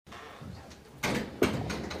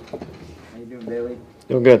doing, Bailey?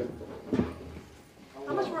 Doing good.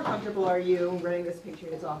 How much more comfortable are you running this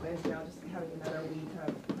Patriots offense now, just having another week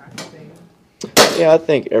of practicing? Yeah, I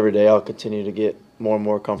think every day I'll continue to get more and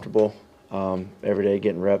more comfortable. Every day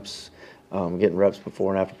getting reps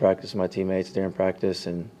before and after practice with my teammates during practice,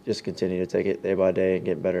 and just continue to take it day by day and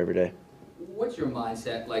get better every day. What's your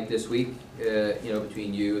mindset like this week,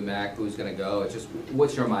 between you and Mac, who's going to go? It's just,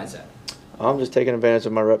 what's your mindset? I'm just taking advantage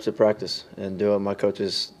of my reps at practice and doing what my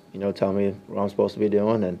coaches, tell me what I'm supposed to be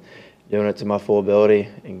doing, and doing it to my full ability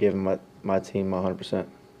and giving my team my 100%.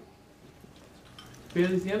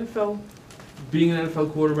 Bailey, is the NFL, being an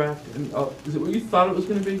NFL quarterback, and is it what you thought it was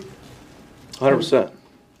going to be? 100%.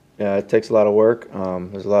 Yeah, it takes a lot of work.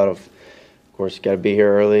 There's a lot of course, you got to be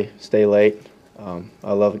here early, stay late.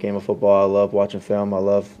 I love the game of football. I love watching film. I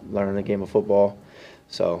love learning the game of football.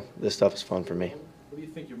 So this stuff is fun for me. What do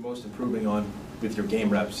you think you're most improving on with your game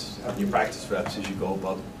reps, your practice reps, as you go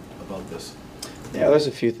about this? Yeah, there's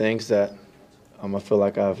a few things that I feel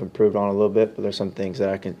like I've improved on a little bit, but there's some things that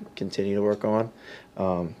I can continue to work on.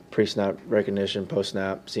 Pre-snap recognition,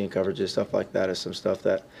 post-snap, seeing coverages, stuff like that is some stuff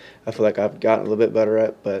that I feel like I've gotten a little bit better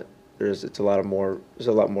at, but there's a lot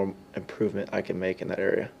more improvement I can make in that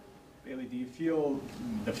area. Bailey, do you feel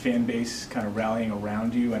the fan base kind of rallying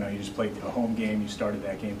around you? I know you just played a home game, you started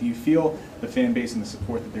that game. Do you feel the fan base and the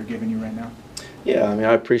support that they're giving you right now? Yeah, I mean,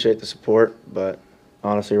 I appreciate the support, but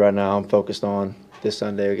honestly right now I'm focused on this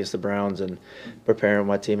Sunday against the Browns and preparing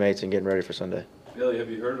my teammates and getting ready for Sunday. Bailey, have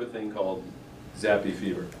you heard of a thing called Zappy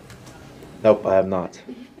fever? Nope, I have not.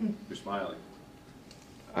 You're smiling.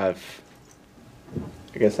 I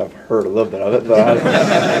guess I've heard a little bit of it,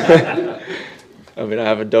 but I mean, I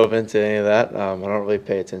haven't dove into any of that. I don't really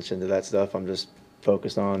pay attention to that stuff. I'm just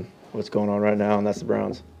focused on what's going on right now, and that's the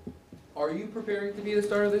Browns. Are you preparing to be the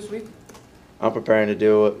starter this week? I'm preparing to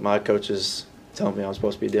do what my coaches tell me I'm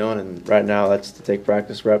supposed to be doing, and right now that's to take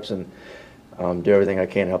practice reps and do everything I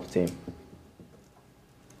can to help the team.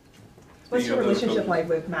 What's your relationship like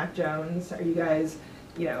with Mac Jones? Are you guys,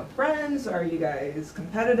 friends? Are you guys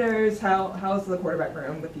competitors? How's the quarterback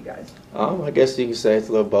room with you guys? I guess you can say it's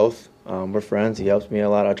a little both. We're friends. He helps me a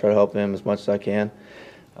lot. I try to help him as much as I can.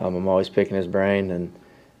 I'm always picking his brain and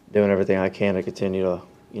doing everything I can to continue to,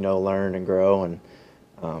 learn and grow. And,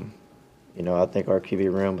 I think our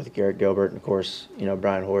QB room with Garrett Gilbert and, of course,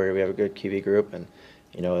 Brian Hoyer, we have a good QB group. And,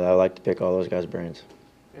 I like to pick all those guys' brains.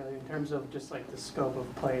 Really, in terms of just like the scope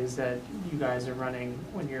of plays that you guys are running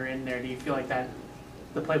when you're in there, do you feel like that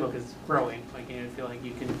the playbook is growing? Like, you feel like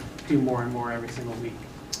you can do more and more every single week?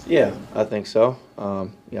 Yeah, I think so.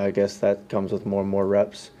 I guess that comes with more and more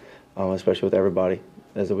reps, especially with everybody.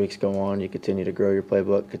 As the weeks go on, you continue to grow your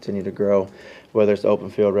playbook, continue to grow, whether it's the open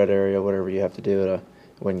field, red area, whatever you have to do to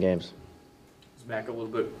win games. Is Mac a little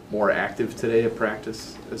bit more active today at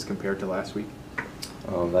practice as compared to last week?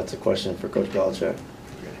 That's a question for Coach Belichick.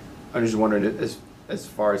 Okay. I'm just wondering, as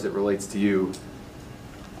far as it relates to you,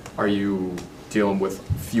 are you dealing with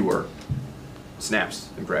fewer snaps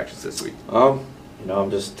in practice this week?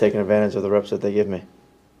 I'm just taking advantage of the reps that they give me.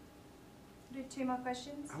 Do 2 more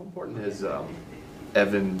questions? How important has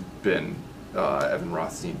Evan been, Evan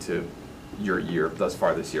Rothstein, to your year thus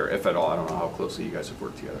far this year, if at all? I don't know how closely you guys have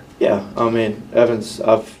worked together. Yeah, I mean,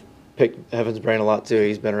 I've picked Evan's brain a lot too.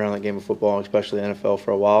 He's been around the game of football, especially the NFL,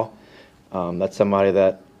 for a while. That's somebody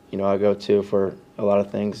that, I go to for a lot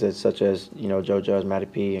of things, such as, Joe Judge, Matty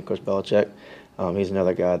P, and Coach Belichick. He's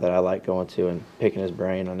another guy that I like going to and picking his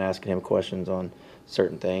brain and asking him questions on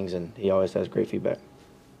certain things, and he always has great feedback.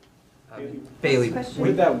 Bailey, what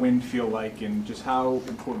did that win feel like, and just how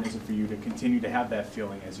important is it for you to continue to have that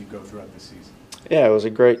feeling as you go throughout the season? Yeah, it was a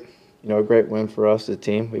great win for us as a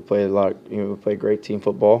team. We played we played great team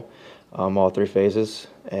football, all 3 phases,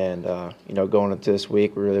 and going into this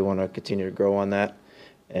week, we really want to continue to grow on that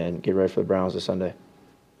and get ready for the Browns this Sunday.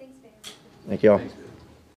 Thanks, Bailey. Thank you all.